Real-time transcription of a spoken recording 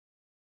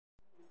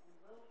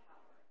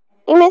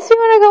You miss me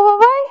when I go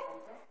bye-bye?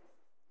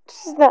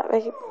 She's not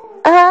making...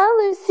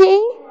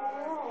 Lucy?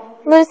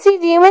 Lucy,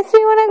 do you miss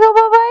me when I go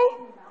bye-bye?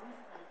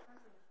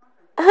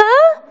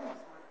 Huh?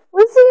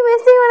 Lucy, you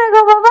miss me when I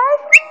go bye-bye?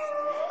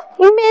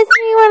 You miss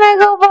me when I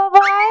go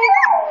bye-bye?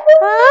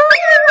 Huh?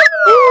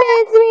 You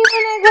miss me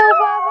when I go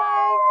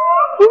bye-bye?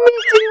 You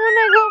miss me when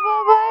I go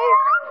bye-bye?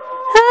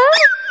 Huh?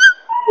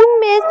 You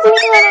miss me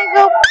when I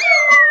go...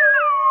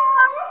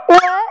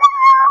 What?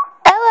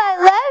 Ella, I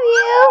love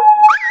you.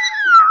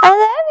 I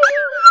love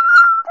you.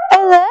 I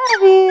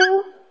love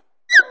you.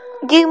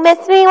 Do you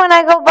miss me when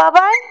I go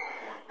bye-bye?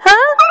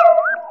 Huh?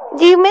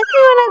 Do you miss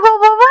me when I go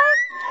bye-bye?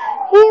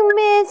 You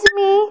miss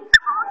me.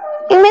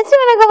 You miss me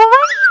when I go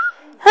bye-bye?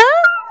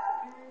 Huh?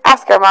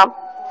 Ask her, Mom.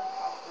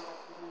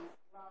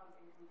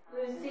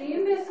 Lucy, you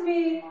miss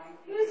me.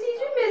 Lucy,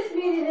 did you miss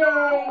me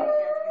today?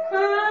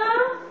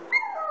 Huh?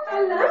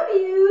 I love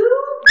you.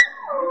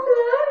 I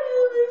love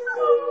you,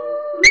 Lucy.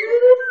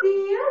 Lucy,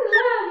 I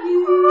love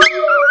you.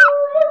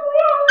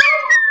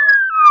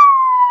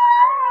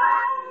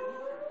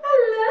 I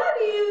love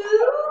you.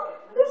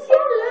 Lucy, I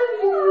love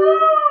you.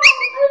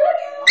 I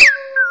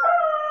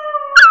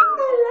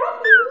love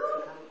you.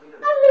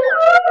 I love you.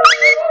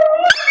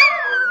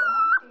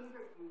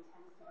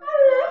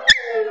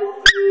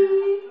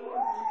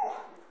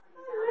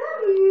 I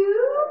love you.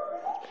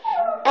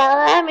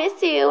 Ella, I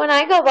miss you when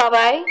I go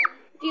bye-bye.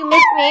 Do you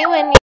miss me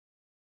when you...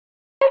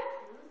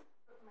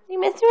 Do you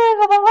miss me when I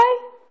go bye-bye?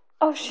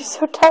 Oh, she's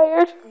so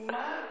tired.